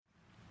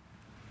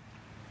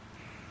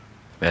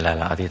เวลาเ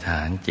ราอธิษฐ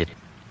านจิต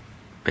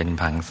เป็น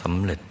ผังสำ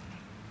เร็จ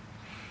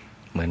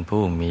เหมือน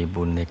ผู้มี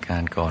บุญในกา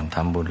รก่อนท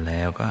ำบุญแ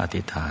ล้วก็อ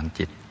ธิษฐาน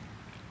จิต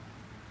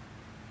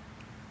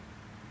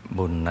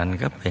บุญนั้น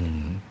ก็เป็น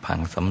ผัง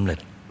สำเร็จ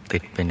ติ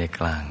ดไปในก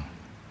ลาง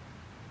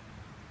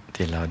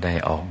ที่เราได้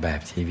ออกแบบ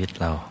ชีวิต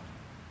เรา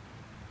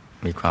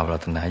มีความปรา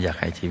รถนาอยาก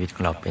ให้ชีวิตขอ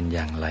งเราเป็นอ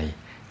ย่างไร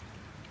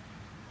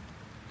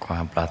ควา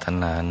มปรารถ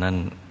นานั้น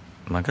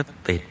มันก็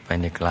ติดไป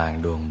ในกลาง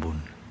ดวงบุญ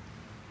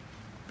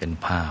เป็น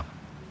ภาพ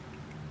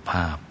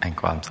แห่ง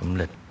ความสำเ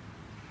ร็จ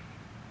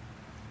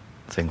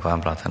ซึ่งความ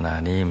ปรารถนา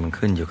นี้มัน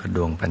ขึ้นอยู่กับด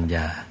วงปัญญ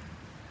า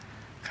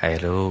ใคร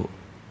รู้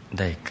ไ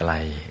ด้ไกล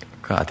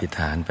ก็อธิษฐ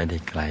านไปได้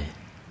ไกล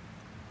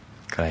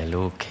ใคร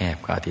รู้แคบ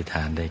ก็อธิษฐ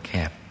านได้แค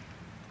บ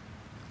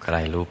ใคร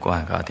รู้กว้า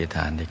งก็อธิษฐ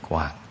านได้ก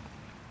ว้าง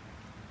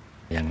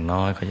อย่าง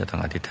น้อยก็จะต้อ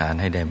งอธิษฐาน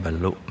ให้ได้บรร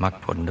ลุมรรค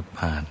ผลนิพพ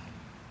าน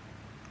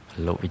บรร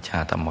ลุวิชา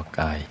ธรรมก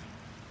าย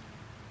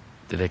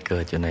จะได้เกิ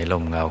ดอยู่ในร่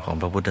มเงาของ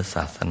พระพุทธศ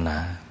าสนา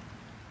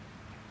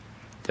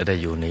จะได้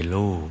อยู่ใน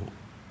ลู่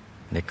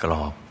ในกร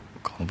อบ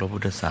ของพระพุท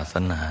ธศาส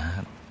นา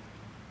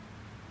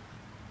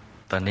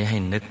ตอนนี้ให้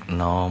นึก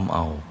น้อมเอ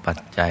าปัจ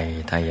จัย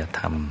ทายธ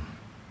รรม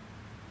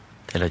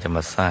ที่เราจะม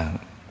าสร้าง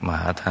ม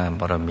หาทาน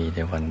บารมีใน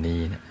วัน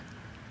นี้นะ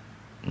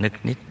นึก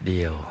นิดเ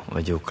ดียวว่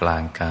าอยู่กลา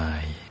งกา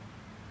ย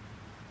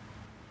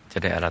จะ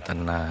ได้อาราธ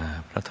นา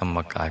พระธรรม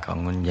กายของ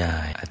คุณยา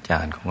ยอาจา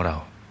รย์ของเรา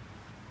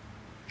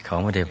ของ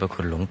พระเดชพระ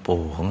คุณหลวง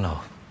ปู่ของเรา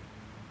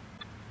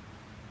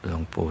หลว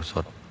งปู่ส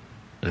ด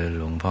หรือ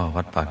หลวงพ่อ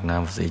วัดปากน้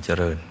ำศรีเจ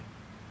ริญ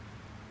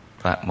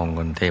พระมงค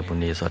ลเทพมุ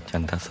นีสดจั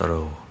นทสโร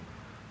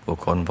ผู้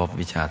ค้นพบ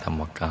วิชาธรร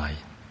มกาย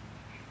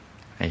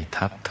ให้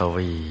ทัพท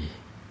วี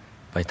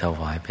ไปถ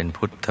วายเป็น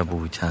พุทธ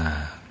บูชา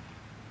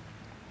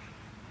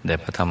แด่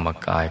พระธรรม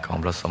กายของ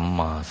พระสัมม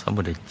าสัม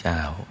พุทธเจ้า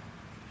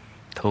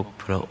ทุก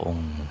พระอง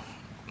ค์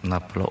นั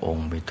บพระอง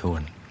ค์ไม่ถ้ว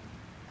น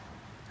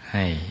ใ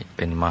ห้เ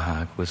ป็นมหา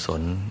กุศ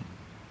ล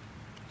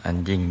อัน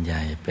ยิ่งให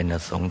ญ่เป็นอ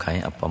สงไขย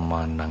อัปปม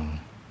าณัง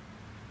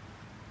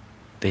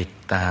ติด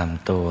ตาม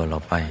ตัวเรา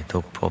ไปทุ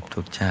กภพ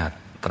ทุกชาติ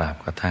ตราบ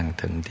กระทั่ง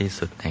ถึงที่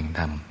สุดแห่ง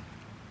ธรรม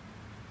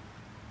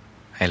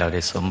ให้เราไ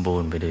ด้สมบู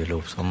รณ์ไปด้วยรู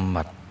ปสม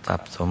บัติทรั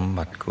พย์สม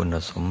บัติคุณ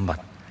สมบั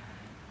ติ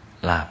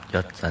ลาภย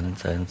ศสรร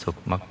เสริญสุข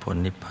มรรคผล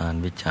นิพพาน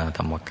วิชาธ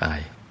รรมกา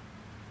ย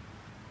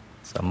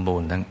สมบู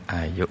รณ์ทั้งอ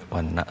ายุ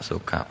วันนะสุ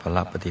ขะพล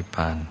ะปฏิภ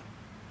าณ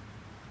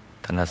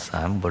ธนส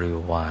ารบริ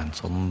วาร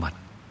สมบัติ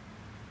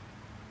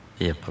เ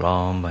พียบพร้อ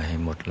มไปให้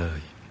หมดเล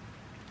ย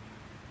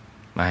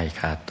ไม่ให้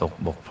ขาดตก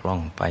บกพร่อง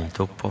ไป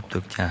ทุกภพทุ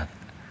กชาติ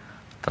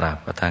ตราบ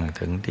กระทั่ง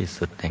ถึงที่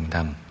สุดแห่งธร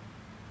รม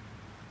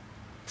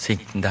สิ่ง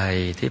ใด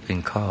ที่เป็น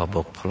ข้อบ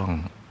กพร่อง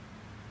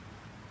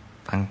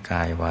ทั้งก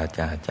ายวาจ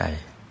าใจ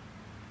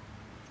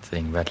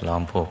สิ่งแวดล้อ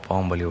มพวกพ้อ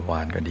งบริวา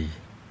รก็ดี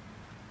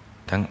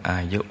ทั้งอา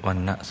ยุวัน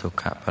นะสุ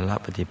ขะพละ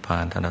ปฏิภา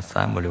ณธนส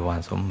ารบริวาร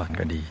สมบัติ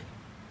ก็ดี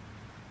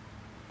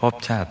ภพ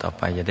ชาติต่อไ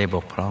ปจะได้บ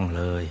กพร่อง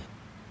เลย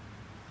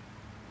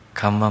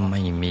คำว่าไ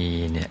ม่มี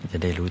เนี่ยจะ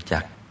ได้รู้จั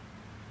ก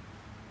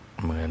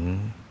เหมือน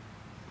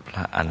พร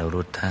ะอนุ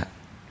รุทธะ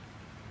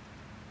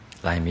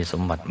ลายมีส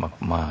มบัติ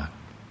มาก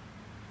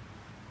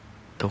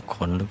ๆทุกค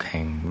นทุกแ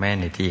ห่งแม้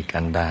ในที่กั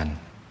นดาร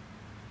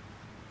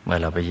เมื่อ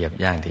เราไปเหยียบ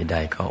ย่างที่ใด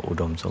ก็อุ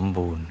ดมสม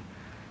บูรณ์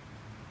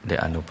ด้วย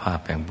อานุภาพ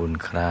แห่งบุญ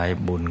คล้าย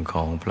บุญข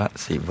องพระ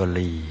ศิว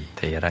ลีเ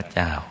ถระเ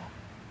จ้า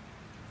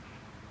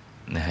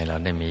ให้เรา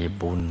ได้มี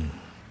บุ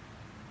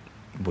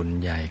ญ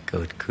ใหญ่เ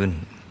กิดขึ้น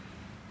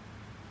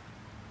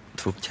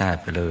ทุกชาติ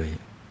ไปเลย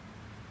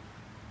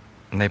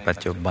ในปัจ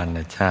จุบัน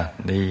ชาติ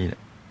นี้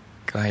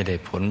ก็ให้ได้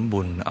ผล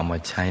บุญเอามา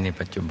ใช้ใน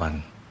ปัจจุบัน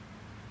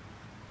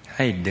ใ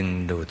ห้ดึง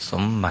ดูดส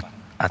มบัติ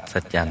อัศ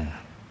จรรย์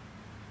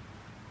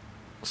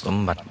สม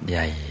บัติให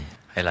ญ่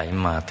ให้ไหล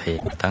มาเท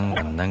ทั้ง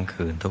วันทั้ง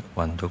คืนทุก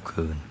วันทุก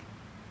คืน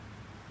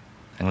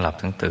ทั้งหลับ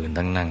ทั้งตื่น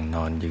ทั้งนั่งน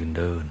อนยืนเ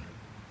ดิน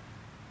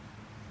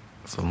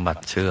สมบั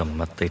ติเชื่อม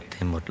มาติดใ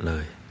ห้หมดเล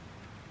ย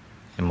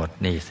ให้หมด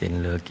หนี้สิน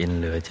เหลือกิน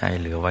เหลือใช้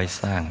เหลือไว้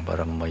สร้างบา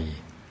รมี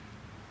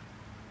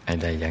ให้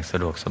ได้อย่างสะ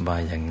ดวกสบา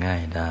ยอย่างง่า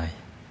ยได้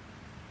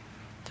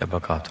จะปร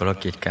ะกอบธุร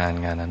กิจการ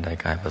งานอันใด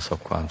กายประสบ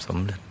ความส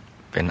ำเร็จ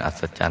เป็นอั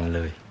ศจรรย์เ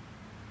ลย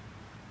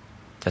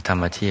จะท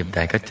ำอาชีพใด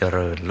ก็เจ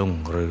ริญรุ่ง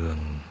เรือง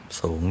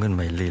สูงขึ้นไ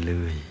ปเ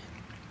รื่อยๆ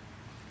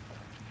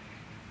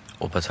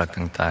อุปสรรค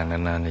ต่างๆนา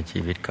นาในชี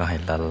วิตก็ให้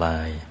ละลา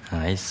ยห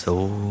ายสู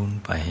ญ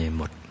ไปให้ห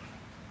มด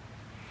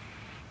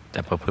แต่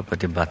ประพฤติป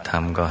ฏิบัติธร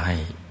รมก็ให้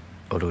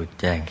รู้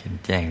แจ้งเห็น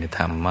แจ้งใน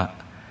ธรรมะ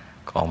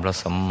ของพระ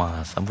สัมมา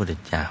สัมพุทธ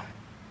เจ้า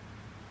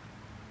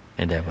ใ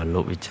ห้ได้บรร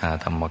ลุวิชา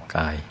ธรรมก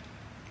าย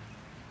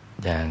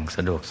อย่างส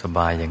ะดวกสบ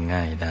ายอย่าง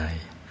ง่ายได้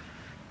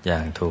อย่า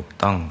งถูก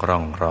ต้องร่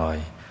องรอย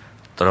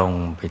ตรง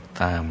ไป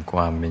ตามคว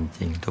ามเป็นจ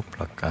ริงทุกป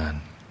ระการ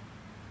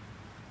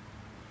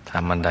ธรร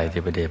มอันใด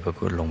ที่พระเดชพระ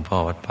คุณหลวงพ่อ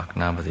วัดปาก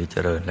น้ำศรีเจ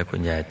ริญและคุ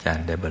ณยายอาจาร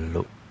ย์ได้บรร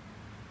ลุ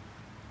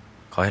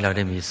ขอให้เราไ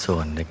ด้มีส่ว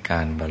นในกา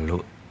รบรรลุ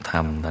ธร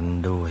รมนั้น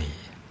ด้วย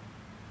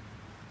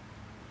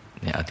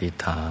เนี่ยอธิษ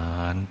ฐา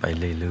นไป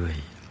เรื่อย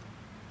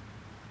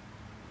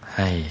ๆใ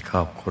ห้คร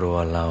อบครัว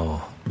เรา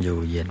อยู่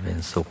เย็นเป็น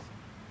สุข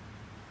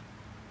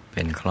เ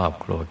ป็นครอบ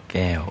ครัวแ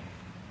ก้ว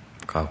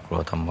ครอบครัว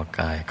ธรรมก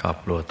ายครอบ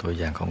ครัวตัว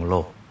อย่างของโล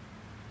ก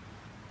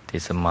ที่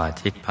สมา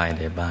ชิกภายใ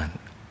นบ้าน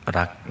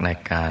รักใน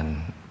การ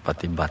ป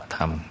ฏิบัติธ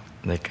รรม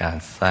ในการ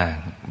สร้าง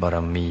บาร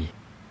มี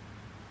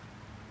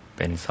เ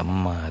ป็นสัม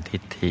มาทิ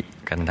ฏฐิ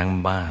กันทั้ง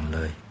บ้านเล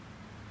ย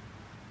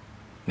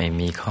ไม่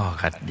มีข้อ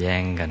ขัดแย้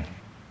งกัน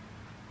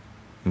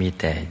มี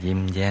แต่ยิ้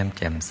มแย้มแ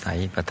จ่มใส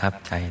ประทับ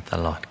ใจต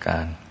ลอดกา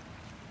ล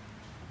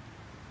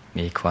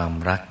มีความ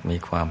รักมี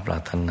ความปรา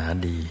รถนา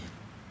ดี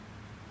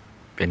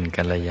เป็น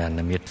กัลยาณ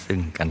มิตรซึ่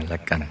งกันและ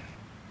กัน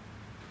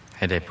ใ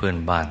ห้ได้เพื่อน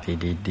บ้านที่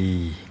ดี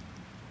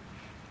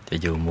ๆจะ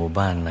อยู่หมู่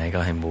บ้านไหนก็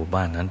ให้หมู่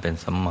บ้านนั้นเป็น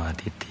สัมมา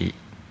ทิฏฐิ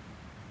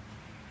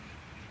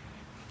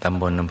ต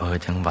ำบลอำเภอ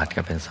จังหวัด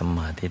ก็เป็นสัมม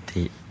าทิฏ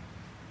ฐิ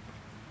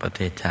ประเท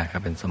ศชาติก็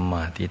เป็นสัมม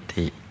าทิฏ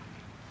ฐิ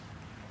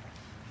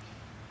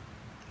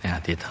อ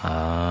ธิษฐ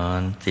าน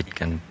จิต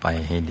กันไป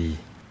ให้ดี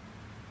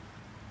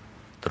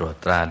ตรวจ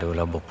ตราดู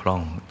ระบบพร่อ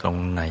งตรง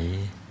ไหน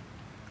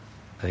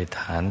อธิษฐ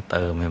านเ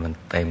ติมให้มัน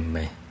เต็มไป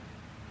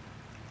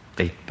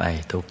ติดไป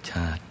ทุกช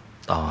าติ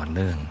ต่อเ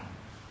นื่อง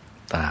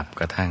ตราบ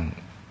กระทั่ง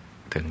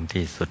ถึง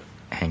ที่สุด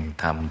แห่ง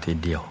ธรรมที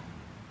เดียว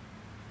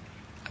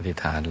อธิษ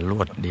ฐานร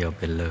วดเดียวไ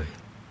ปเลย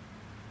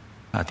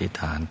อธิษ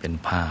ฐานเป็น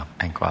ภาพ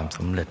แห่งความส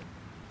ำเร็จ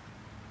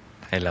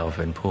ให้เราเ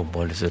ป็นผู้บ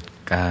ริสุทธิ์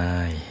กา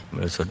ยบ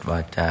ริสุทธิ์วา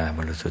จาบ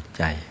ริสุทธิ์ใ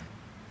จ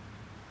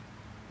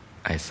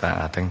ไอ้สะอ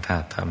าดทั้งธา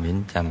ตุธรรมหิน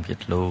จำผิด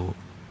รู้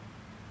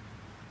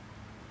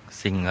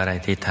สิ่งอะไร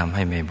ที่ทำใ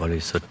ห้ไม่บ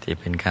ริสุทธิ์ที่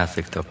เป็นข้า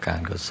ศึกต่อการ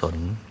กุศล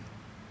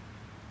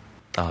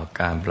ต่อ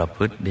การประพ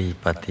ฤติดี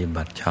ปฏิ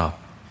บัติชอบ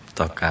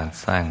ต่อการ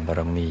สร้างบา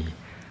รมี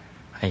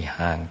ให้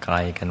ห่างไกล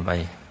กันไป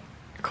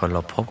คนล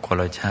ะภพคน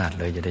ละชาติ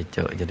เลยจะได้เ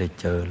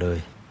จอเลย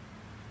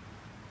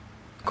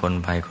คน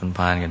ภัยคนพ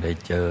าลกันได้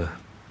เจอ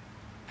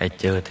ให้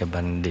เจอแต่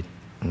บัณฑิต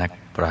นัก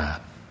ปราช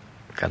ญ์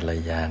กัล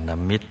ยาณ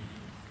มิตร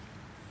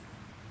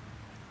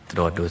ตร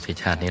วจดูสิ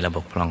ชาตินี้ระบ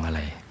บพร่องอะไ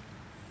ร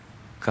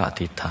ก็อ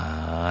ธิษฐา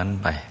น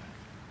ไป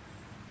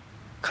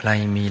ใคร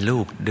มีลู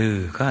กดื้อ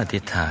ก็อธิ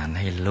ษฐาน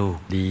ให้ลูก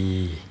ดี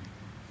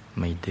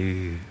ไม่ดื้อ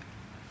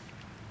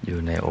อยู่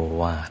ในโอ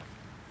วาท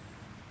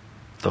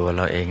ตัวเร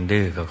าเอง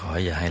ดื้อก็ขอ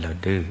อย่าให้เรา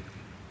ดื้อ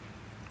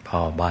พ่อ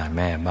บ้านแ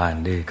ม่บ้าน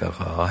ดื้อก็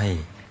ขอให้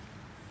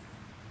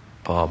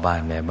พ่อบ้า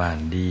นแม่บ้าน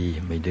ดี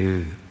ไม่ดื้อ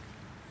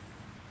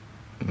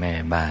แม่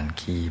บ้าน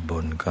ขี้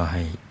บ่นก็ใ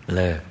ห้เ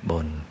ลิก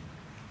บ่น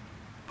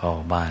พ่อ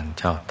บ้าน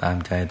ชอบตาม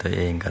ใจตัวเ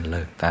องก็เ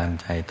ลิกตาม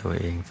ใจตัว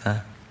เองซะ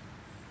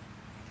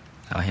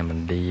เอาให้มัน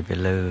ดีไป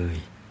เลย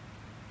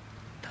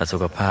ถ้าสุ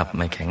ขภาพไ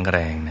ม่แข็งแร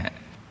งเนี่ย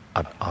อ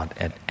ดแ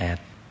อด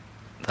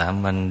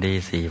3 วันดี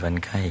4 วัน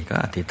ไข้ก็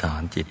อธิษฐา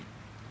นจิต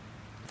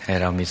ให้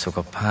เรามีสุข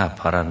ภาพ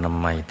พรรณนา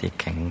มัยที่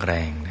แข็งแร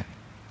งเนี่ย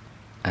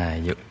อา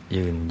ยุ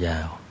ยืนยา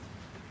ว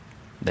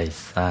ได้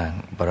สร้าง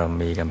บาร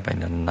มีกันไป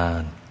นา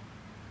น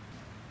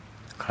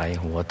ๆใคร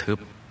หัวทึบ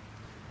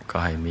ก็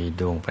ให้มี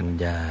ดวงปัญ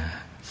ญา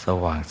ส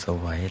ว่างไส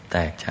วแต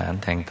กฉาน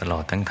แทงตลอ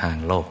ดทั้งทาง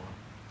โลก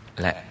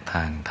และท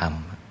างธรรม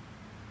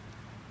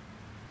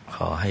ข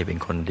อให้เป็น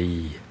คนดี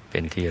เป็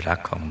นที่รัก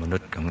ของมนุ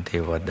ษย์ของเท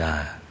วดา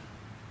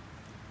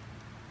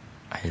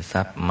ให้ท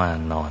รัพย์มา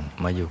นอน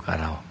มาอยู่กับ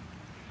เรา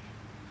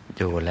อ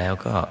ยู่แล้ว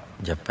ก็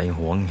อย่าไปห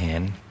วงแห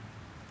น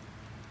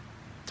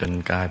จน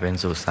กลายเป็น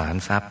สุสาน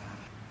ทรัพย์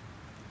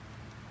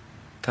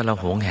ถ้าเรา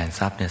หวงแหน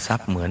ทรัพย์เนี่ยทรัพ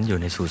ย์เหมือนอยู่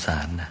ในสุสา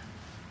นนะ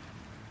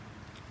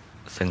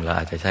ซึ่งเราอ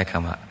าจจะใช้ค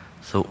ำว่า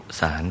สุ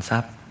สานทรั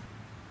พย์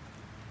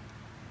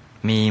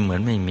มีเหมือ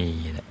นไม่มี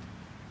เนี่ย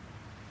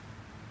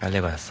ก็เรี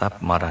ยกว่าทรัพ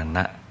ย์มรณ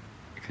ะ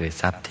คือ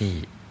ทรัพย์ที่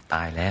ต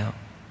ายแล้ว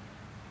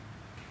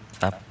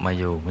ทรัพย์มา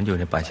อยู่มันอยู่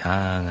ในป่าช้า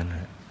งั้น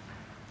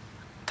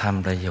ท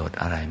ำประโยชน์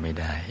อะไรไม่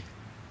ได้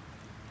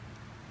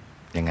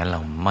อย่างนั้นเร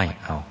าไม่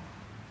เอา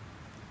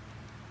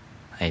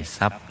ให้ท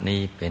รัพย์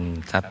นี้เป็น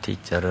ทรัพย์ที่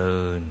เจริ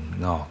ญ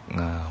งอก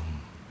งาม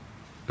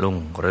รุ่ง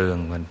เรือง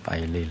มันไป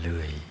เ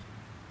รื่อย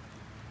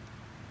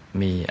ๆ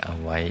มีเอา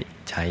ไว้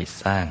ใช้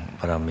สร้างบ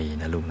ารมี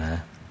นะลูกนะ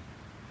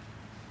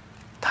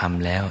ท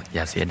ำแล้วอ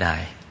ย่าเสียดา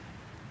ย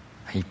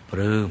ให้ป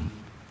ลื้ม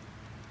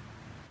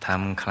ท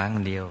ำครั้ง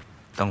เดียว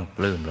ต้องป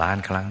ลื้มล้าน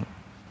ครั้ง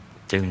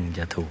จึงจ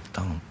ะถูก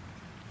ต้อง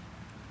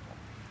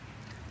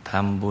ท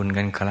ำบุญ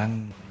กันครั้ง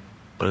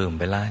ปลื้มไ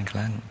ปล้านค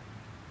รั้ง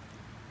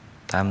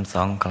ทำ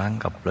2 ครั้ง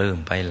ก็ปลื้ม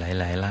ไปหล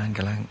ายล้าน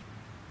ครั้ง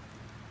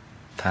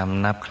ท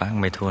ำนับครั้ง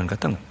ไม่ถ้วนก็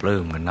ต้องปลื้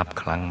มกันนับ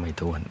ครั้งไม่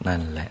ถ้วนนั่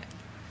นแหละ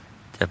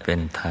จะเป็น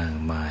ทาง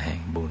มาแห่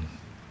งบุญ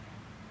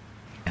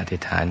อธิ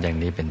ษฐานอย่าง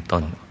นี้เป็น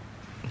ต้น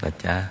นะ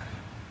จ๊ะ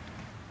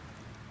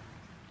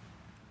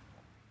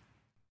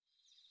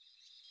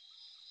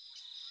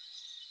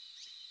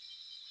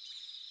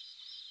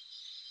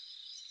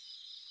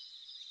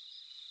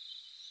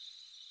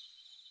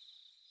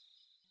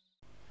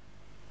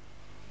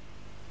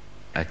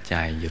เอาใจ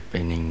หยุดไป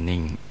นิ่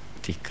ง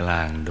ๆที่กล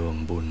างดวง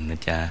บุญนะ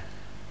จ๊ะ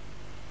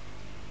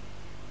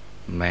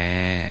แม้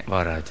ว่า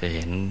เราจะเ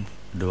ห็น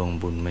ดวง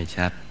บุญไม่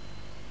ชัด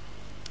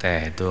แต่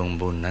ดวง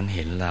บุญนั้นเ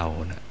ห็นเรา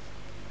นะ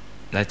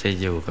และจะ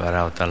อยู่กับเร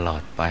าตลอ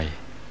ดไป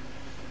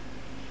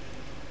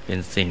เป็น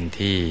สิ่ง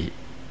ที่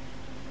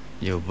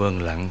อยู่เบื้อง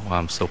หลังควา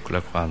มสุขและ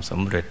ความส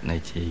ำเร็จใน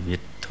ชีวิต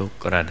ทุก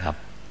ระดับ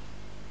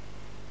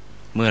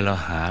เมื่อเรา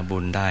หาบุ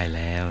ญได้แ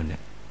ล้วเนี่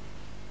ย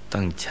ต้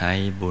องใช้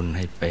บุญใ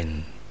ห้เป็น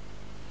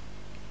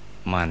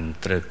หมั่น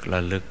ตรึกระ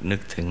ลึกนึ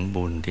กถึง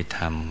บุญที่ท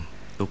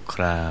ำทุกค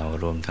ราว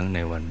รวมทั้งใน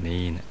วัน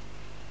นี้นะ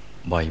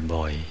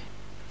บ่อย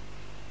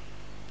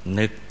ๆ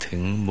นึกถึ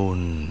งบุ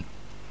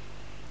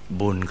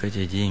ญก็จ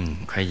ะยิ่ง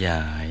ขย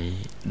าย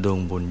ดวง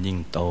บุญยิ่ง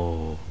โต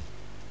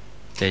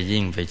จะ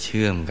ยิ่งไปเ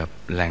ชื่อมกับ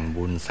แหล่ง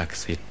บุญศัก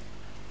ดิ์สิทธิ์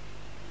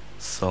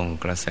ส่ง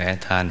กระแส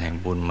ทานแห่ง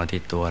บุญมา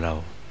ที่ตัวเรา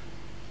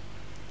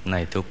ใน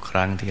ทุกค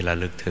รั้งที่ระ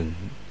ลึกถึง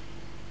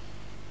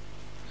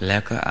แล้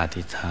วก็อ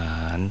ธิษฐา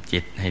นจิ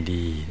ตให้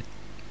ดี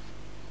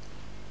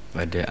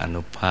ว่าด้วยอา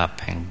นุภาพ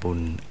แห่งบุ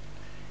ญ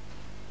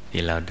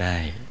ที่เราได้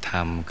ท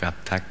ำกับ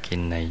ทักขิ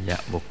ณัยย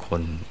บุคค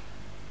ล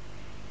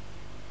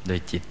โดย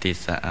จิตที่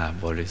สะอาด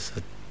บริสุ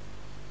ทธิ์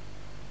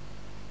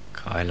ข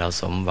อให้เรา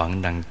สมหวัง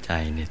ดังใจ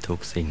ในทุก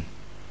สิ่ง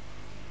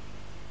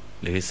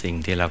หรือสิ่ง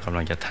ที่เรากำ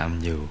ลังจะท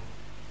ำอยู่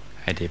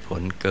ให้ได้ผ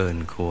ลเกิน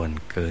ควร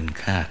เกิน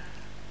คาด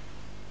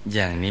อ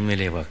ย่างนี้ไม่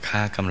เรียกว่าค่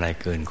ากำไร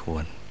เกินคว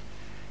ร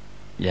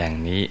อย่าง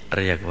นี้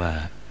เรียกว่า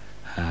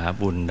หา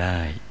บุญได้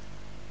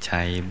ใ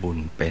ช้บุญ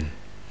เป็น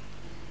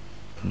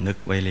นึก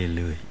ไว้เ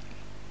รื่อย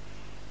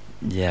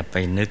ๆอย่าไป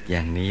นึกอย่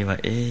างนี้ว่า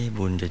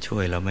บุญจะช่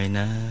วยเราไหม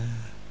นะ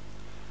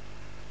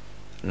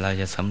เรา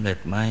จะสำเร็จ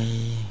ไหม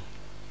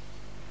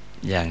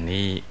อย่าง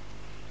นี้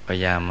พ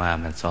ยามา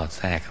มันสอดแ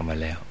ทรกเข้ามา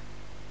แล้ว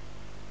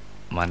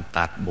มัน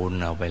ตัดบุญ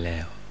เอาไปแล้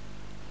ว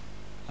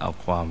เอา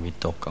ความวิ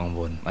ตกกังว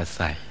ลมาใ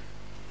ส่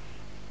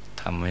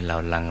ทำให้เรา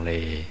ลังเล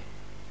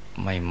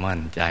ไม่มั่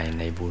นใจ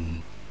ในบุญ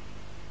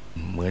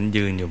เหมือน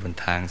ยืนอยู่บน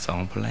ทางสอง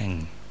แพร่ง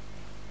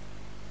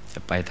จะ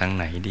ไปทางไ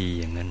หนดี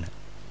อย่างนั้น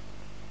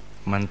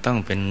มันต้อง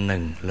เป็นห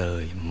นึ่งเล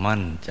ยมั่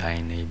นใจ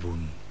ในบุ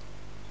ญ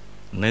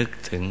นึก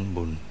ถึง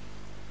บุญ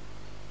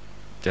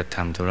จะท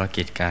ำธุร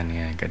กิจการง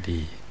านก็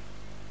ดี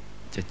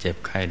จะเจ็บ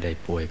ไข้ได้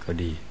ป่วยก็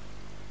ดี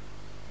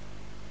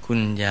คุ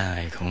ณยา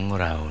ยของ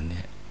เราเ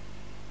นี่ย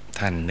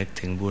ท่านนึก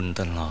ถึงบุญ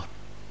ต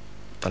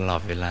ลอ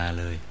ดเวลา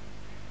เลย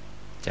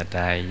จะไ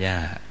ด้หญ้า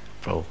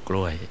ปลูกก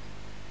ล้วย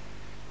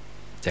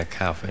จะเ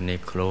ข้าไปใน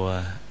ครัว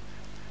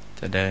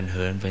จะเดินเ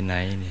หินไปไหน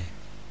เนี่ย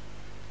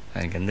ท่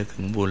านก็นึกถึ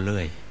งบุญเล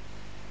ย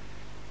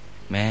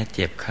แม้เ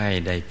จ็บไข้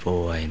ได้ป่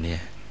วยเนี่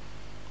ย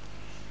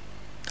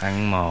ทั้ง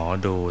หมอ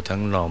ดูทั้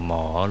งหม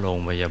อโรง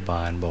พยาบ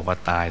าลบอกว่า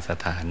ตายส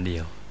ถานเดี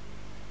ยว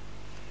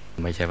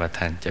ไม่ใช่ว่า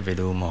ท่านจะไป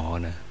ดูหมอ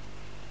นะ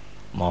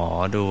หมอ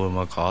ดูม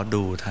าขอ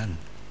ดูท่า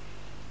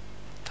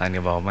น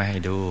ก็บอกไม่ให้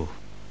ดู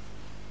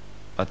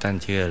เพราะท่าน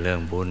เชื่อเรื่อ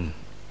งบุญ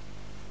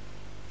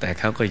แต่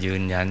เขาก็ยื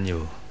นยันอ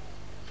ยู่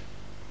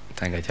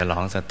ท่านก็จะร้อ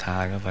งศรัทธา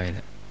เข้าไปน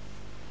ะ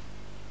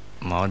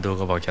หมอดู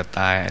ก็บอกจะต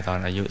ายตอน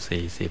อายุ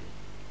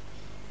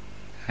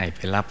40ให้ไป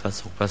รับพระ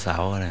ศุกร์พระเสา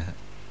ร์นะ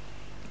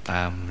ต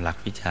ามหลัก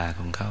วิชาข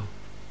องเขา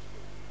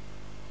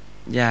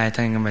ยายท่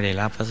านก็ไม่ได้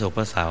รับพระศุกร์พ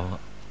ระเสาร์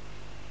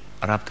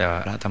รับแต่พ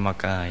ระธรรม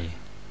กาย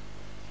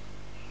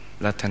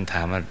แล้วท่านถ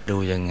ามว่าดู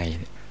ยังไง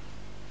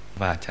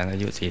ว่าฉันอา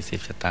ยุ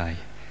40จะตาย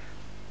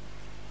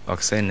บอก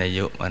เส้นอา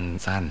ยุมัน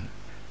สั้น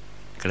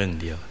ครึ่ง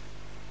เดียว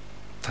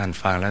ท่าน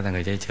ฟังแล้วท่าน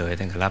ก็เฉยๆ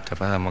ท่านก็รับแต่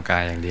พระธรรมกา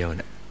ยอย่างเดียวเ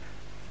นี่ย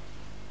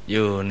อ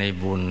ยู่ใน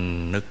บุญ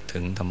นึกถึ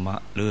งธรรมะ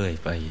เรื่อย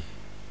ไป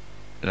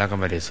แล้วก็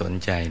ไม่ได้สน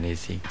ใจใน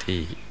สิ่งที่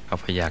เขา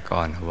พยาก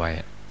รณ์เอาไว้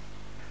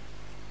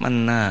มัน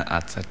น่าอั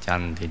ศจร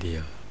รย์ทีเดี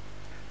ยว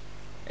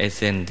ไอ้เ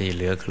ส้นที่เ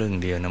หลือครึ่ง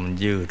เดียวนะมัน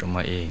ยืดออกม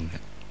าเอง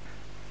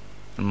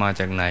มันมา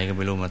จากไหนก็ไ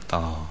ม่รู้มา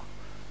ต่อ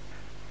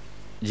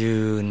ยื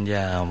นย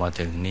าวมา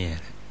ถึงเนี่ย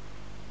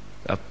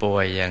ก็ป่ว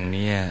ยอย่างเ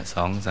นี้ย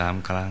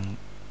2-3 ครั้ง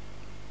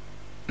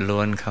ล้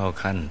วนเข้า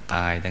ขั้นต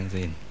ายทั้ง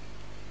สิ้น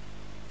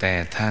แต่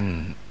ท่าน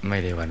ไม่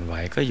ได้หวั่นไหว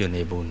ก็อยู่ใน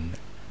บุญ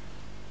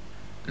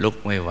ลุก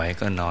ไม่ไหว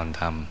ก็นอน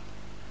ท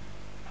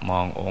ำม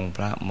ององค์พ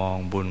ระมอง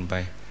บุญไป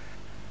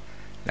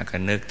แล้วก็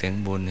นึกถึง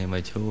บุญให้ม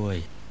าช่วย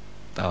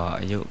ต่อ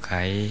อายุไข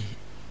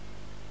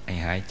ให้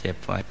หายเจ็บ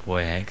ป่ว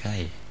ยหายไข้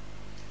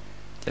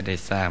จะได้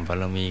สร้างบา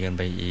รมีกันไ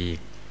ปอีก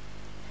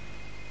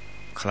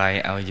ใคร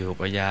เอาอยู่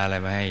ก็ยาอะไร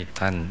มาให้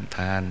ท่านท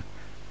าน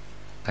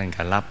ท่าน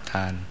ก็รับท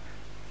าน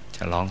จ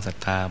ะร้องศรัท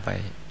ธาไป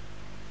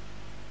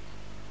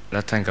แล้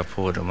วท่านก็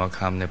พูดออกมาค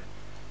ำเนี่ย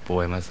ป่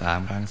วยมา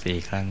3 ครั้ง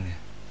 4 ครั้งเนี่ย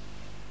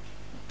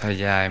ถ้า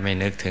ยายไม่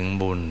นึกถึง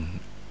บุญ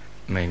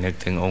ไม่นึก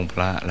ถึงองค์พ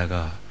ระแล้ว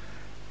ก็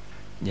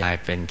ยาย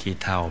เป็นขี้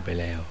เถ้าไป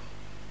แล้ว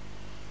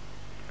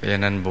เพราะฉะ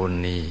นั้นบุญ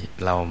นี่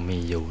เรามี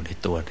อยู่ใน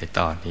ตัวในต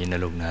อนนี้นะ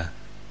ลูกนะ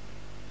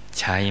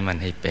ใช้มัน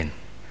ให้เป็น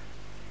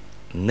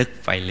นึก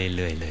ไปเ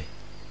รื่อยๆเลย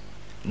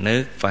นึ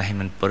กไปให้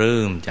มันปลื้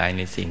มใจใ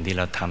นสิ่งที่เ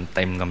ราทำเ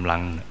ต็มกำลั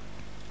ง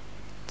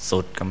สุ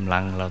ดกำลั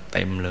งเราเ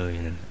ต็มเลย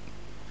นะ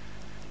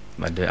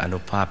มาโดยอานุ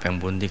ภาพแห่ง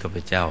บุญที่ข้าพ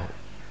เจ้า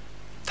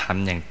ท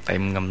ำอย่างเต็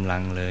มกำลั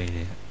งเลยเ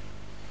นี่ย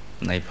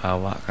ในภา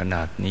วะขน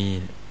าดนี้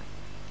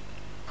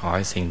ขอใ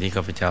ห้สิ่งที่ข้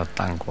าพเจ้า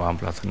ตั้งความ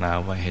ปรารถนา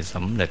ไว้ให้ส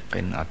ำเร็จเป็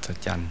นอัศ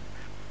จรรย์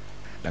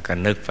แล้วก็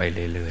นึกไป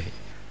เรื่อย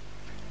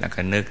ๆแล้ว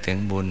ก็นึกถึง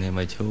บุญให้ม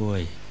าช่ว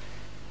ย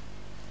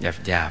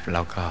หยาบๆเร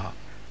าก็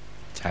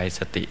ใช้ส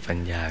ติปัญ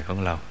ญาของ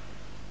เรา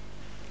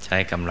ใช้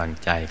กำลัง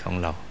ใจของ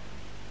เรา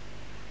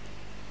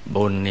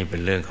บุญนี่เป็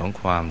นเรื่องของ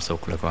ความสุ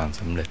ขและความ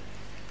สำเร็จ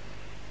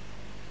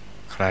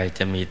รจ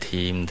ะมี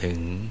ทีมถึง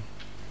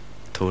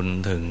ทุน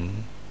ถึง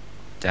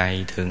ใจ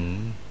ถึง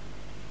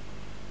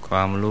คว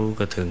ามรู้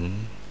ก็ถึง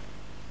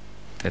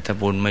แต่ถ้า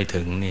บุญไม่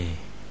ถึงนี่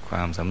คว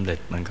ามสำเร็จ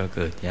มันก็เ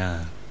กิดยา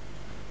ก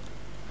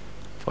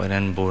เพราะ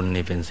นั้นบุญ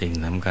นี่เป็นสิ่ง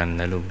สำคัญ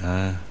นะลูกนะ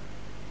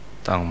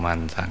ต้องหมั่น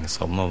สั่งส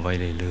มเอาไว้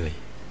เรื่อย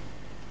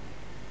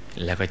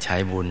ๆแล้วก็ใช้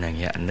บุญอย่าง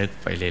เงี้ยนึก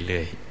ไปเ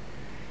รื่อย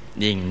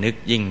ๆยิ่งนึก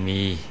ยิ่ง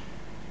มี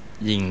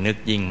ยิ่งนึก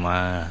ยิ่งมา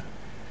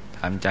ท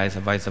ำใจ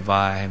สบ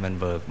ายๆให้มัน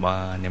เบิกบา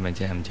นเนี่ยมันแ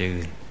จ่มชื่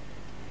น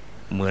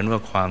เหมือนว่า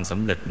ความส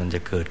ำเร็จมันจะ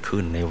เกิด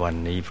ขึ้นในวัน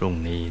นี้พรุ่ง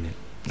นี้เนี่ย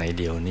ใน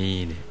เดี๋ยวนี้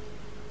เนี่ย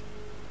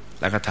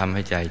แล้วก็ทำใ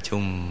ห้ใจ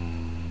ชุ่ม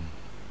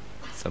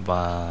สบ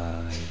า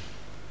ย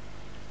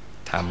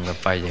ทำกัน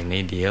ไปอย่าง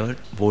นี้เดี๋ยว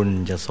บุญ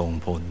จะส่ง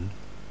ผล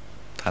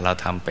ถ้าเรา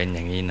ทำเป็นอ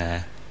ย่างนี้นะ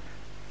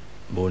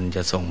บุญจ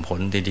ะส่งผล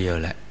ทีเดียว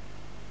แหละ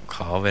ข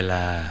อเวล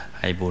า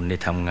ให้บุญได้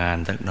ทำงาน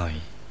สักหน่อย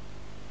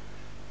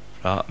เ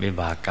พราะวิ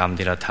บากกรรม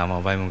ที่เราทำเอ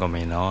าไว้มันก็ไ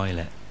ม่น้อยแ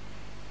หละ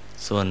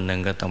ส่วนหนึ่ง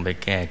ก็ต้องไป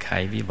แก้ไข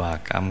วิบาก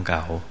กรรมเก่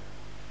า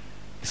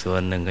ส่ว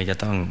นหนึ่งก็จะ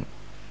ต้อง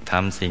ท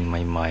ำสิ่งใ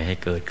หม่ๆให้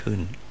เกิดขึ้น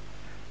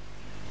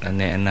และ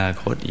ในอนา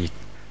คตอีก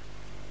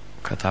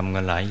เขาทำกั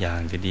นหลายอย่าง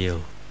ทีเดียว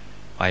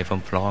ไป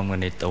พร้อมๆกัน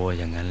ในตัว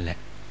อย่างนั้นแหละ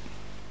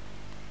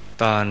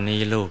ตอนนี้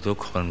ลูกทุก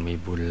คนมี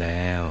บุญแ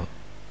ล้ว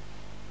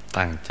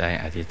ตั้งใจ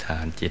อธิษฐา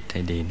นจิตให้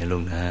ดีนะลู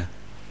กนะ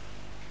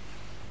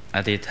อ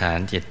ธิษฐาน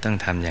จิตต้อง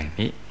ทำอย่าง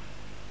นี้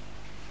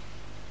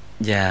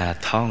อย่า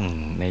ท่อง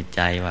ในใ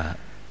จว่า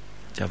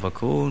เจ้าพระ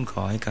คุณข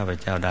อให้ข้าพ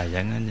เจ้าได้อย่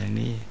างนั้นอย่าง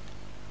นี้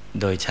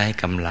โดยใช้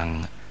กำลัง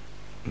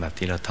แบบ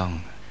ที่เราท่อง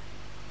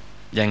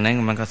อย่างนั้น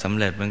มันก็สำ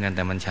เร็จเหมือนกันแ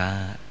ต่มันช้า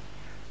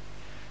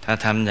ถ้า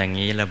ทำอย่าง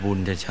นี้แล้วบุญ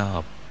จะชอ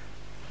บ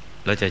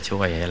แล้วจะช่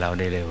วยให้เรา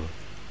ได้เร็ว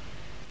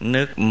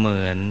นึกเห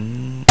มือน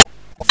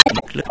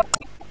ลึก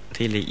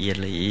ที่ละเอียด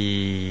ละเอี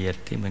ยด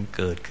ที่มันเ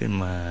กิดขึ้น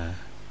มา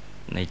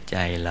ในใจ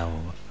เรา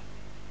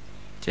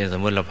เช่นสม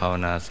มติเราภาว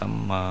นาสัม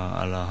มาอ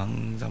รหัง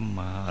สัมม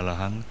าอร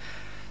หัง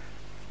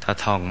ถ้า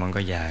ท่องมัน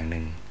ก็อย่างห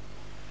นึ่ง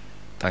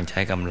ต้องใช้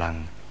กำลัง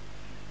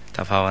ถ้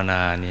าภาวน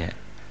าเนี่ย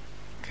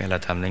แค่เรา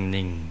ทำ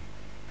นิ่ง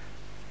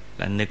ๆแ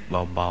ล้วนึก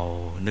เบา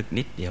ๆนึก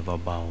นิดเดียว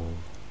เบา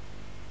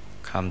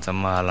ๆคำสัม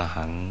มาอร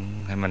หัง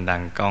ให้มันดั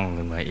งก้อง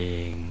ขึ้นมาเอ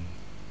ง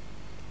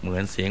เหมือ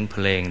นเสียงเพ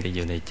ลงที่อ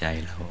ยู่ในใจ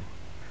เรา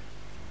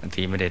บาง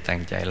ทีไม่ได้ตั้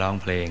งใจร้อง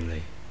เพลงเล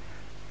ย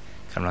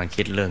กำลัง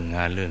คิดเรื่องง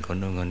านเรื่องคน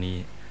โน้นคนนี้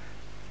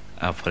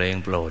เอาเพลง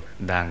โปรด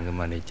ดังขึ้น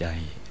มาในใจ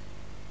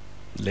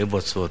หรือบ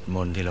ทสวดม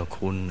นต์ที่เรา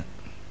คุ้น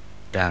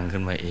ดังขึ้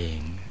นมาเอง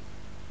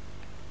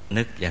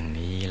นึกอย่าง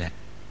นี้แหละ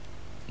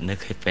นึก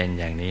ให้เป็น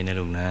อย่างนี้นะ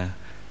ลูกนะ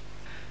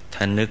ถ้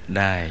านึกไ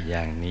ด้อ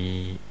ย่างนี้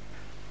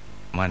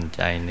มั่นใ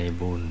จใน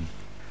บุญ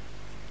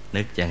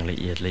นึกอย่างละ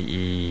เอียดละเ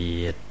อี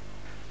ยด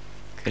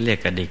ก็เรียก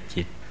กระดิก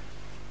จิต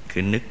คื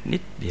อนึกนิ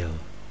ดเดียว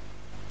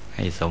ใ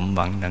ห้สมห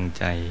วังดัง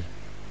ใจ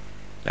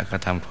แล้วก็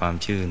ทำความ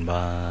ชื่นบ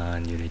าน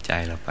อยู่ในใจ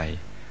เราไป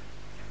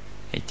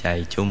ให้ใจ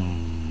ชุ่ม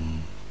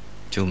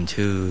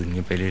ชื่น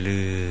ขึ้นไปเ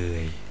รื่อ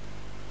ย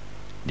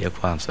ๆเดี๋ยว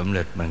ความสำเ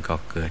ร็จมันก็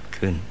เกิด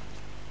ขึ้น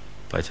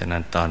เพราะฉะนั้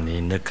นตอนนี้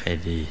นึกให้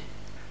ดี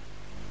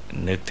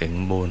นึกถึง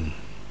บุญ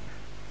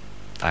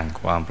ตั้ง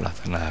ความปราร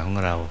ถนาของ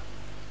เรา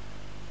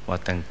ว่า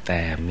ตั้งแต่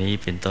นี้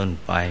เป็นต้น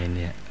ไปเ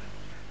นี่ย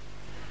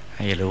ใ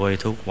ห้รวย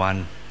ทุกวัน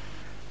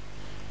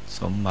ส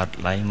มบัติ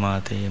ไหลมา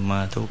เทมา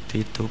ทุก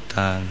ทิศทุกท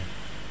าง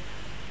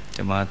จ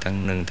ะมาทาง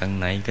หนึ่งทาง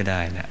ไหนก็ไ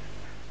ด้นะ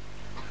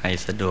ให้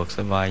สะดวกส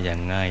บายอย่าง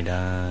ง่ายไ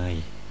ด้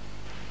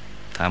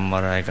ทำอ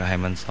ะไรก็ให้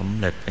มันสำ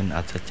เร็จเป็น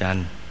อัศจรร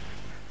ย์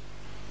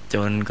จ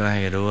นก็ใ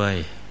ห้รวย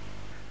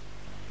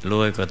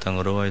ก็ต้อง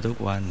รวยทุก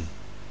วัน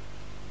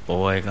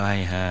ป่วยก็ให้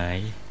หาย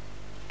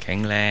แข็ง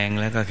แรง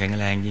แล้วก็แข็ง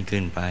แรงยิ่ง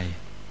ขึ้นไป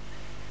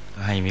ก็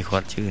ให้มีค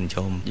นชื่นช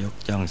มยก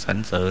ย่องสรร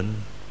เสริญ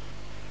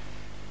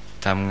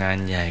ทำงาน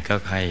ใหญ่ก็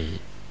ให้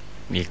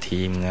มี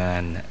ทีมงา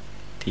น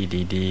ที่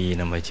ดีๆ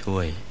นำมาช่ว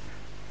ย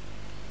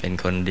เป็น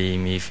คนดี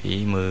มีฝี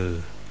มือ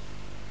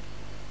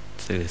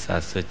ซื่อสั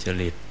ตย์สุจ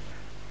ริต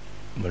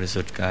บริ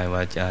สุทธิ์กายว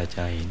าจาใจ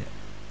เนี่ย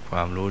คว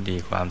ามรู้ดี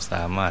ความส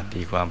ามารถ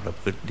ดีความประ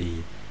พฤติดี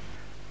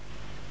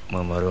เ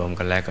มื่อมารวม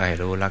กันแล้วก็ให้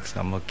รู้รักส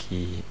ามัค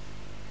คี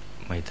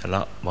ไม่ทะเล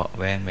าะเบาะ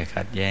แว้งไม่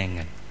ขัดแย้ง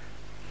กัน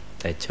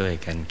แต่ช่วย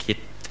กันคิด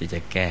ที่จะ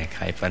แก้ไข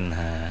ปัญห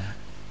า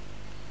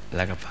แ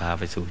ล้วก็พาไ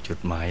ปสู่จุด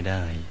หมายไ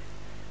ด้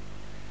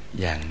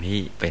อย่างนี้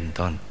เป็น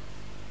ต้น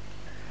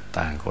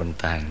ต่างคน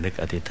ต่างนึก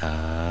อธิษฐา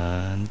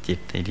นจิต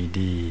ให้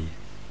ดี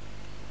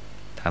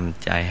ๆท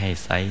ำใจให้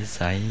ใ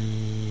ส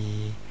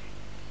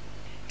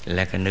ๆแล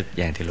ะก็นึกอ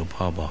ย่างที่หลวง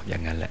พ่อบอกอย่า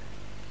งนั้นแหละ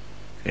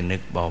คือนึ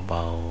กเบ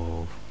า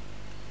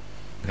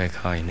ๆ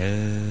ค่อยๆนึ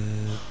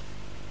ก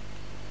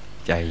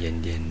ใจเ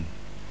ย็น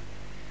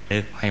ๆนึ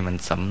กให้มัน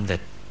สำเร็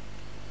จ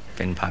เ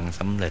ป็นผัง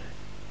สำเร็จ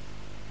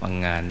บาง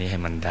งานนี้ให้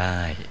มันได้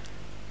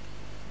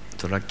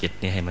ธุรกิจ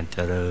นี้ให้มันเจ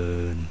ริ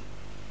ญ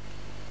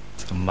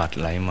สมบัติ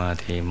ไหลมา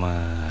เทมา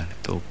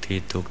ทุกทิ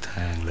ศทุกท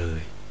างเล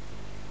ย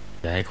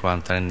อย่าให้ความ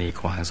ตระหนี่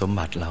ขวางสม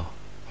บัติเรา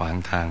ขวาง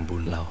ทางบุ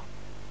ญเรา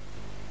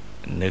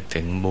นึก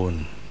ถึงบุญ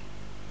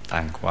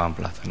ตั้งความป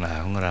รารถนา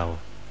ของเรา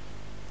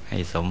ให้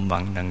สมหวั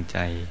งดังใจ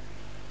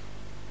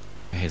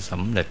ให้ส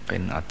ำเร็จเป็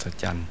นอัศ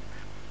จรรย์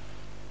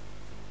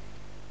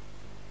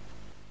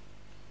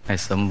ให้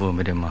สมบูรณ์ไป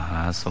ด้วยมห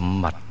าสม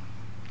บัติ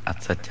อั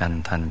ศจรร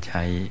ย์ทันใ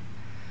ช้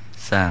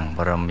สร้างบ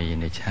ารมี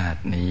ในชา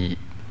ตินี้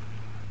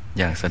อ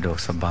ย่างสะดวก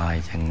สบาย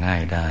อย่างง่า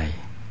ยได้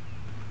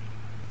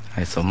ใ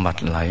ห้สมบัติ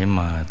ไหลม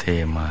าเท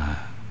มา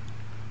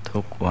ทุ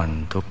กวัน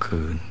ทุก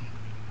คืน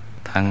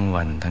ทั้ง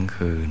วันทั้ง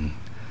คืน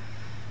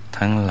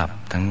ทั้งหลับ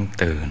ทั้ง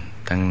ตื่น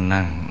ทั้ง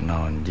นั่งน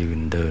อนยืน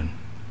เดิน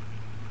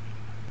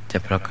จะ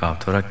ประกอบ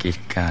ธุรกิจ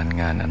การ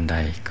งานอันใด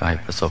ก็ให้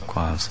ประสบค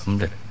วามสำ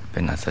เร็จเป็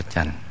นอัศจ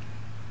รรย์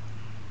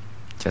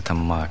จะท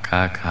ำมาค้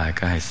าขาย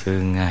ก็ให้ซื้อ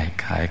ง่าย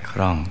ขายค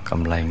ล่องก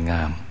ำไรง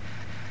าม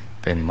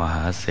เป็นมห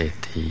าเศรษ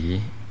ฐี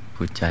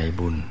ผู้ใจ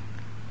บุญ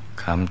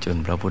ค้ำจุน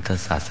พระพุทธ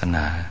ศาสน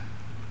า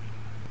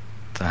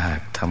ถ้าหา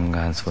กทำง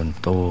านส่วน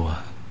ตัว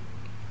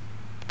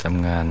ท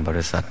ำงานบ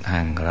ริษัทห้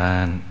างร้า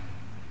น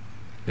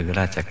หรือ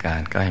ราชการ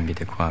ก็ให้มีแ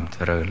ต่ความเจ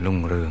ริญรุ่ง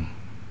เรือง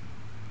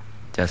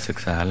จะศึก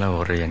ษาเล่า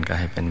เรียนก็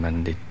ให้เป็นบัณ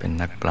ฑิตเป็น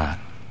นักปราช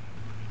ญ์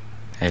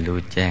ให้รู้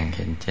แจ้งเ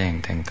ห็นแจ้ง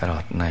แทงตลอ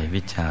ดใน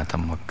วิชาธร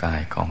รมกา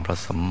ยของพระ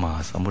สัมมา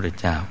สัมพุทธ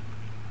เจ้า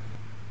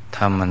ธ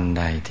รรมอันใ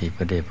ดที่พ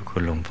ระเดชพระคุ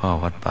ณหลวงพ่อ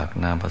วัดปาก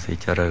น้ำภาษี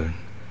เจริญ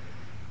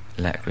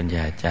และคุณย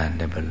ายอาจารย์ไ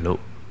ด้บรรลุ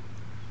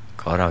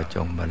ขอเราจ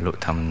งบรรลุ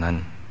ธรรมนั้น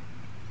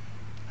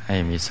ให้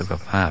มีสุข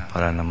ภาพพร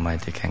รณนามัย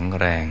ที่แข็ง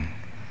แรง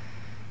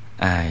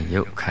อา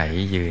ยุไข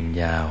ยืน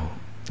ยาว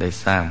ได้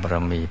สร้างบาร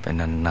มีไป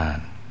นาน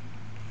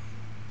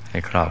ๆให้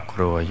ครอบค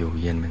รัวอยู่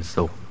เย็นเป็น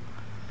สุข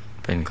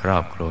เป็นครอ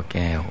บครัวแ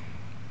ก้ว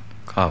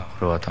ครอบค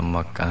รัวธรรม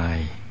กาย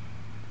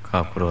คร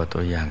อบครัวตั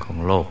วอย่างของ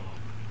โลก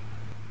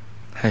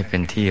ให้เป็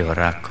นที่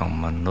รักของ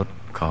มนุษย์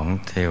ของ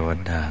เทว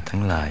ดาทั้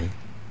งหลาย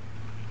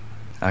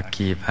อัค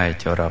คีภัย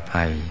โจร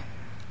ภัย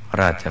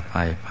ราช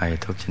ภัยภัย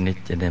ทุกชนิด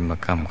จะได้มา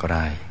ก้ำกล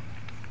าย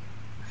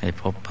ให้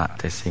พบปะ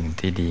แต่สิ่ง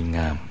ที่ดีง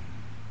าม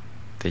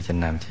ที่จะ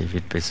นำชีวิ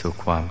ตไปสู่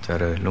ความเจ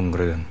ริญรุ่ง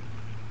เรือง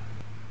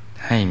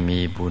ให้มี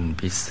บุญ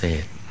พิเศ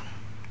ษ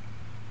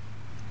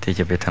ที่จ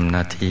ะไปทำห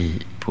น้าที่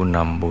ผู้น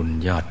ำบุญ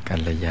ยอดกั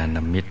ลยาณ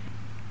มิตร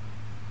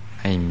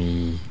ให้มี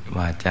ว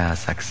าจา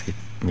ศักดิ์สิท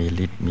ธิ์มี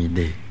ฤทธิ์มีเ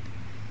ดช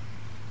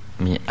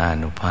มีอา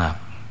นุภาพ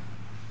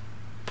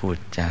พูด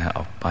จาอ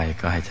อกไป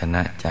ก็ให้ชน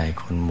ะใจ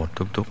คนหมด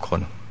ทุกๆค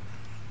น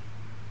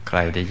ใคร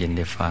ได้ยินไ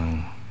ด้ฟัง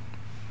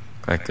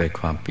ก็เกิด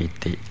ความปิ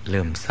ติเ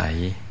ลื่อมใส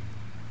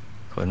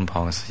ขนพอ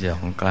งสยอ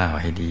งกล้าว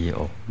ให้ดี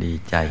อกดี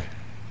ใจ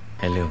ใ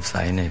ห้เลื่อมใส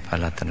ในพระ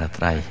รัตนต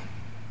รัย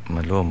ม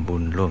าร่วมบุ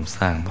ญร่วมส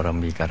ร้างบาร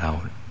มีกับเรา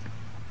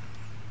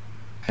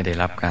ให้ได้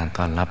รับการ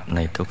ต้อนรับใน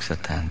ทุกส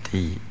ถาน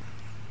ที่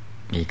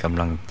มีก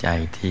ำลังใจ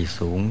ที่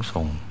สูง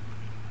ส่ง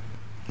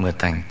เมื่อ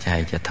ตั้งใจ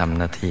จะทำห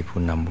น้าที่ผู้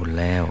นำบุญ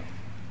แล้ว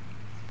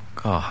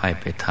ก็ให้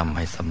ไปทำใ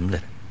ห้สำเร็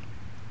จ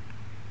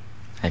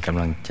ให้ก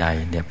ำลังใจ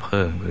เนี่ยเ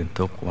พิ่มขึ้น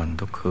ทุกวัน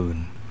ทุกคืน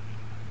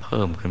เ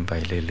พิ่มขึ้นไป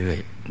เรื่อย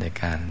ๆใน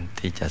การ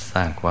ที่จะส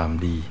ร้างความ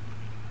ดี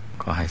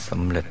ก็ให้ส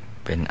ำเร็จ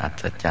เป็นอั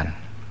ศจรรย์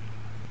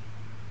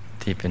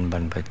ที่เป็นบร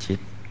รพชิต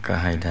ก็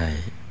ให้ได้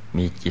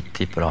มีจิต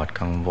ที่ปลอด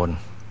กังวล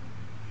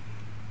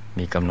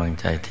มีกำลัง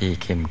ใจที่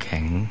เข้มแข็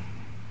ง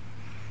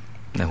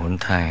ในหน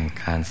ทาง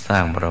การสร้า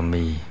งบาร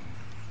มี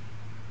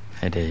ใ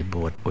ห้ได้บ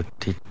วชอุ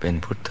ทิศเป็น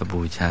พุทธ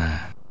บูชา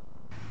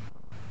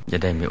จะ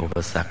ได้มีอุป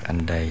สรรคอัน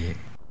ใด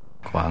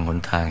ขวางหน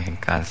ทางแห่ง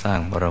การสร้าง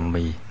บาร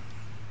มี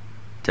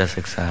จะ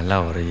ศึกษาเล่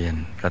าเรียน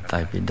พระไตร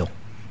ปิฎก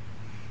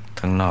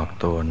ทั้งนอก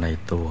ตัวใน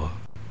ตัว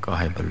ก็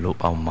ให้บรรลุ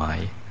เป้าหมาย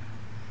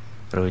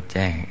รู้แ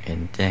จ้งเห็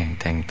นแจ้ง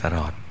แทงตล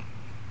อด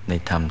ใน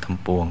ธรรมทั้ง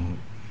ปวง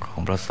ของ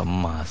พระสัม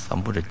มาสัม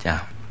พุทธเจ้า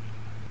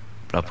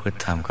ประพฤติ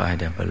ธรรมก็ให้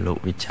ได้บรรลุ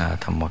วิชา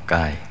ธรรมก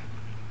าย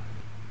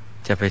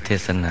จะไปเท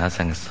ศนา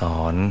สั่งสอ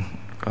น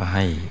ก็ใ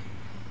ห้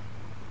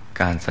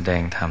การแสด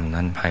งธรรม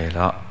นั้นไพเร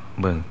าะ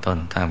เบื้องต้น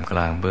ท่ามกล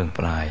างเบื้องป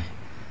ลาย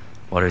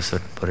บริสุ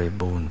ทธิ์บริ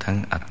บูรณ์ทั้ง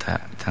อรรถะ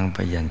ทั้งพ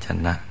ยัญช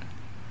นะ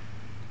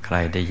ใคร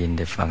ได้ยินไ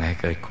ด้ฟังให้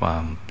เกิดควา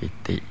มปิ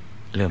ติ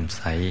เลื่อมใ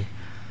ส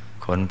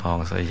ขนพอง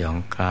สยอง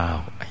กล้าว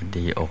ให้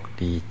ดีอก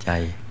ดีใจ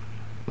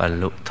บรร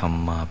ลุธรร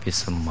มาภิ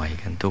สมัย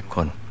กันทุกค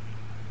น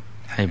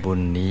ให้บุ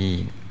ญนี้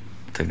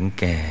ถึง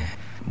แก่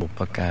บุพ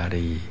กา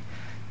รี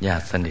ญา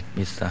ติสนิท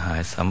มิตรสหา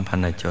ยสัมพัน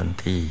ธชน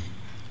ที่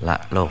ละ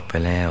โลกไป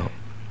แล้ว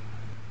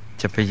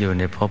จะไปอยู่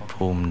ในภพ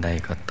ภูมิใด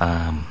ก็ตา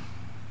ม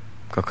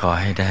ก็ขอ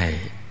ให้ได้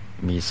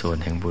มีส่วน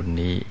แห่งบุญ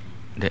นี้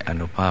ด้วยอา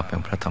นุภาพแห่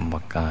งพระธรรม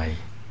กาย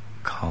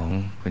ของ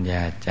คุณยา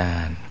ยอาจา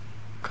รย์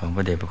ของพร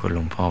ะเดชพระคุณหล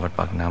วงพ่อวัดป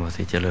ากน้ำภา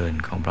ษีเจริญ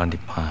ของพระนิ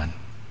พพาน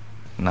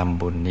น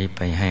ำบุญนี้ไป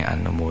ให้อ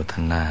นุโมท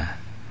นา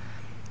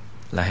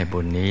และให้บุ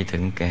ญนี้ถึ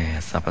งแก่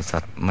สรรพสั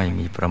ตว์ไม่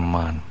มีประม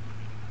าณ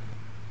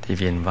ที่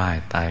เวียนว่าย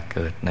ตายเ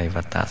กิดใน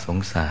วัฏสง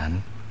สาร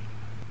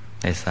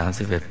ใน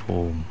31ภู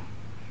มิ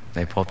ใน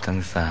ภพทั้ง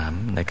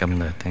3ในกำ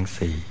เนิดทั้ง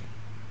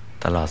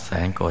4ตลอดแส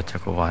นโกฏจั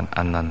กรวาลอ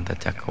นันต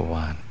จักรว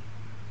าล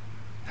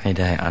ให้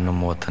ได้อนุ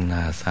โมทน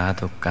าสา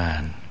ธุกา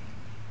ร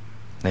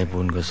ในบุ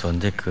ญกุศล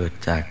ที่เกิด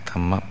จากธร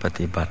รมป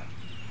ฏิบัติ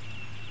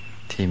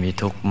ที่มี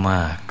ทุกข์ม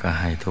ากก็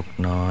ให้ทุกข์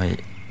น้อย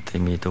ที่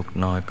มีทุกข์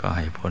น้อยก็ใ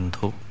ห้พ้น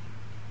ทุกข์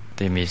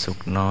ที่มีสุข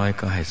น้อย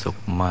ก็ให้สุข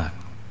มาก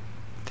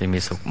ที่มี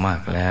สุขมาก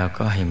แล้ว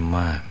ก็ให้ม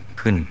าก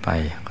ขึ้นไป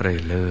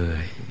เรื่อ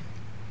ย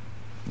ๆ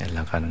แ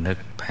ล้วก็นึก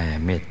แผ่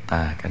เมตต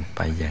ากันไป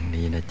อย่าง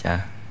นี้นะจ๊ะ